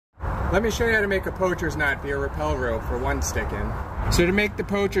Let me show you how to make a poacher's knot via rappel rope for one stick in. So to make the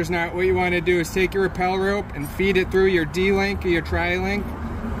poacher's knot, what you want to do is take your rappel rope and feed it through your D-link or your tri-link.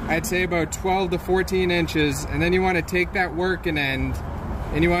 I'd say about 12 to 14 inches, and then you want to take that working end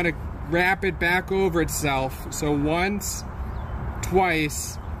and you want to wrap it back over itself. So once,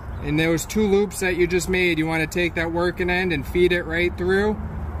 twice, and those two loops that you just made, you want to take that working end and feed it right through,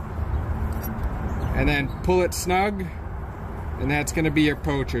 and then pull it snug, and that's going to be your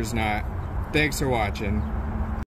poacher's knot. Thanks for watching.